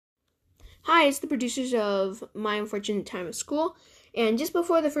Hi, it's the producers of My Unfortunate Time of School, and just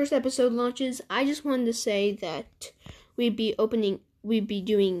before the first episode launches, I just wanted to say that we'd be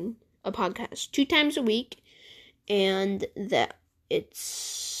doing a podcast 2 times a week, and that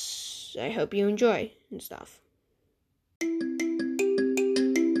I hope you enjoy and stuff.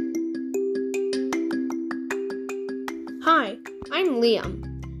 Hi, I'm Liam,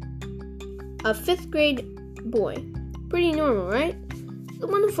 a 5th grade boy. Pretty normal, right? The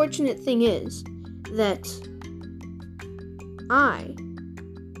one unfortunate thing is that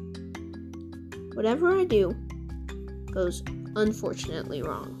whatever I do goes unfortunately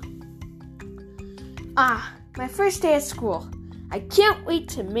wrong. My first day at school. I can't wait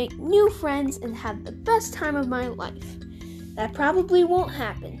to make new friends and have the best time of my life. That probably won't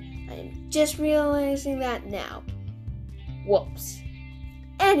happen. I'm just realizing that now. Whoops.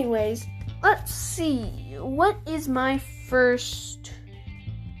 Anyways, let's see. What is my first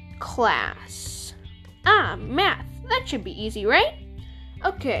class? Math. That should be easy, right?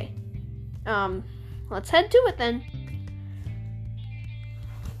 Okay. Let's head to it then.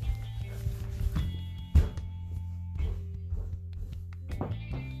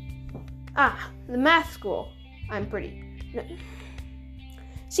 The math school.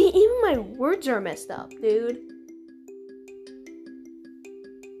 See, even my words are messed up, dude.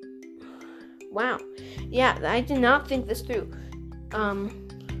 Wow. Yeah, I did not think this through.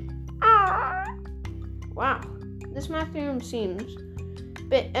 Wow. This math room seems a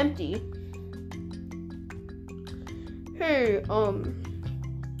bit empty. Hey,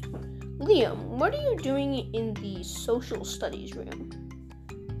 Liam, what are you doing in the social studies room?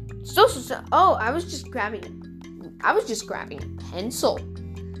 Oh, I was just grabbing a pencil,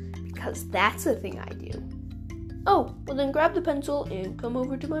 because that's the thing I do. Oh, well then grab the pencil and come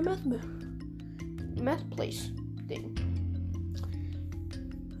over to my math place thing.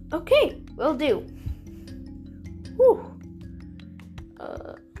 Okay, will do. Whew.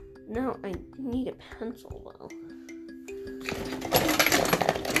 Now I need a pencil though.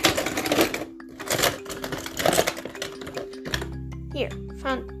 Here,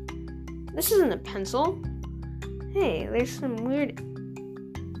 found. This isn't a pencil. Hey, there's some weird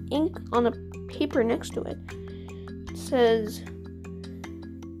ink on the paper next to it. It says,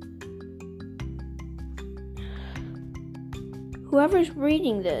 whoever's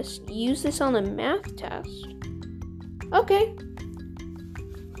reading this, use this on a math test. Okay.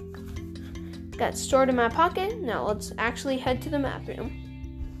 Got it stored in my pocket. Now let's actually head to the math room.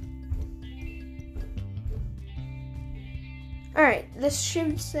 Alright, this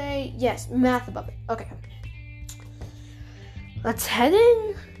should say, yes, math above it. Okay. Let's head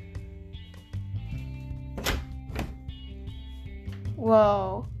in.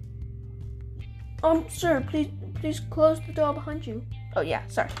 Whoa. Sir, please close the door behind you. Oh, yeah,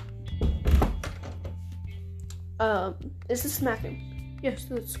 sorry. Is this the math room? Yes,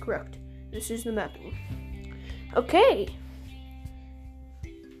 that's correct. This is the math room. Okay.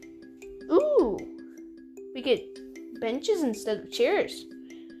 Ooh. We get benches instead of chairs.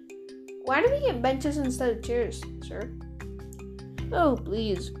 Why do we get benches instead of chairs, sir? Oh,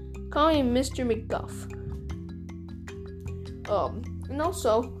 please. Call me Mr. McGuff. And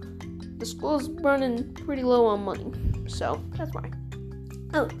also, the school's running pretty low on money, so that's why.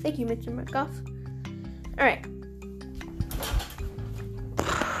 Oh, thank you, Mr. McGuff. Alright.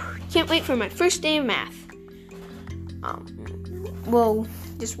 Can't wait for my first day of math. We'll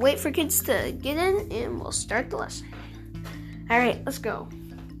just wait for kids to get in and we'll start the lesson. Alright, let's go.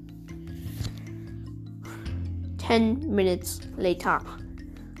 10 minutes later.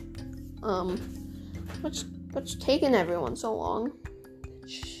 What's taking everyone so long?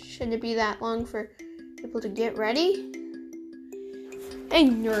 Shouldn't it be that long for people to get ready? Hey,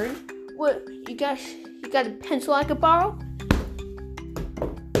 nerd. What, you got a pencil I could borrow?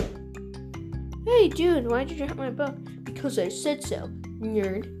 Hey, dude, why'd you drop my book? Because I said so,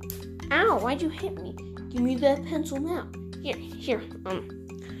 nerd. Ow, why'd you hit me? Give me that pencil now. Here, here,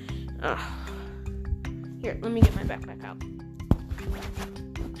 let me get my backpack out.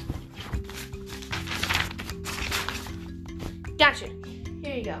 Gotcha.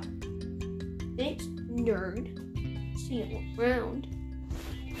 Here you go. Thanks, nerd. See you around.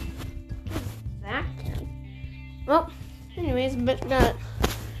 That guy. Well, anyways, but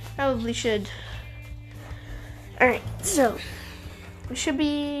probably should. Alright, so we should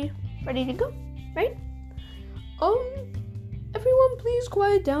be ready to go, right? Everyone please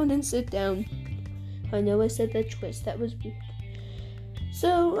quiet down and sit down. I know I said that twice, that was weird.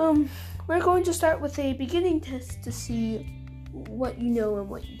 So, we're going to start with a beginning test to see what you know and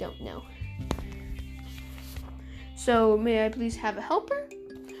what you don't know. So, may I please have a helper?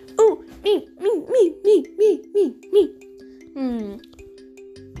 Oh, me.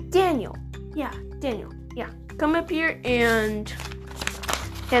 Daniel. Yeah, Daniel. Yeah, come up here and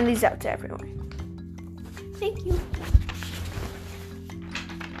hand these out to everyone. Thank you.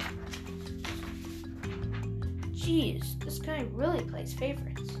 Jeez, this guy really plays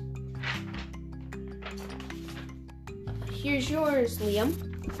favorites. Here's yours, Liam.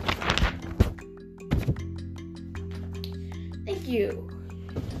 Thank you.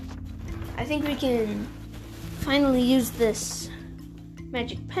 I think we can finally use this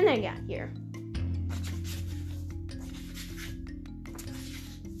magic pen I got here.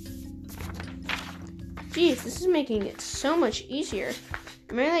 Geez, this is making it so much easier.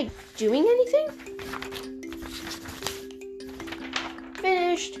 Am I doing anything?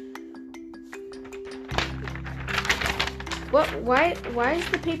 Finished. What? Why is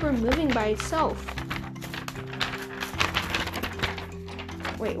the paper moving by itself?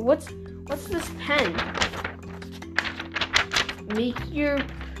 Wait, what's this pen? Make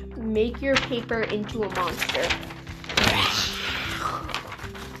your paper into a monster.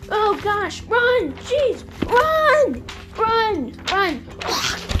 Oh gosh, run! Jeez, run!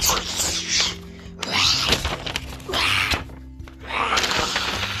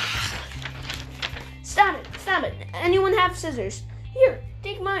 Stop it. Anyone have scissors? Here,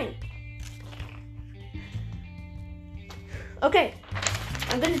 take mine. Okay,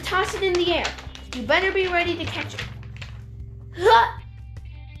 I'm gonna toss it in the air. You better be ready to catch it.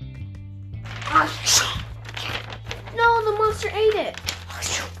 No, the monster ate it.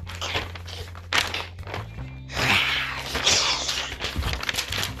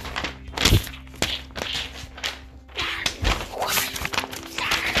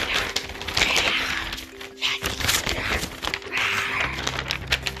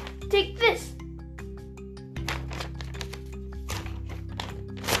 Take this.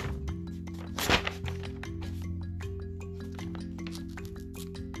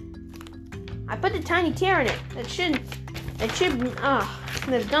 I put a tiny tear in it. That should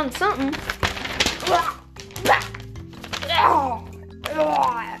have done something.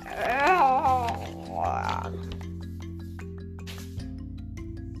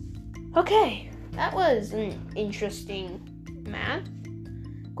 Okay, that was an interesting math.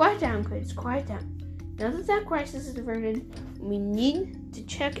 Quiet down, kids, quiet down. Now that crisis is averted, we need to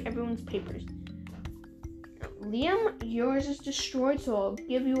check everyone's papers. Liam, yours is destroyed, so I'll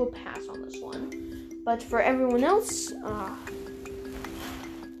give you a pass on this one. But for everyone else,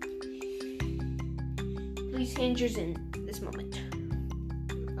 please hand yours in this moment.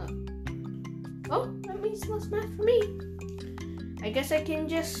 Oh, that means less math for me. I guess I can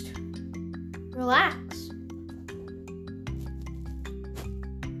just relax.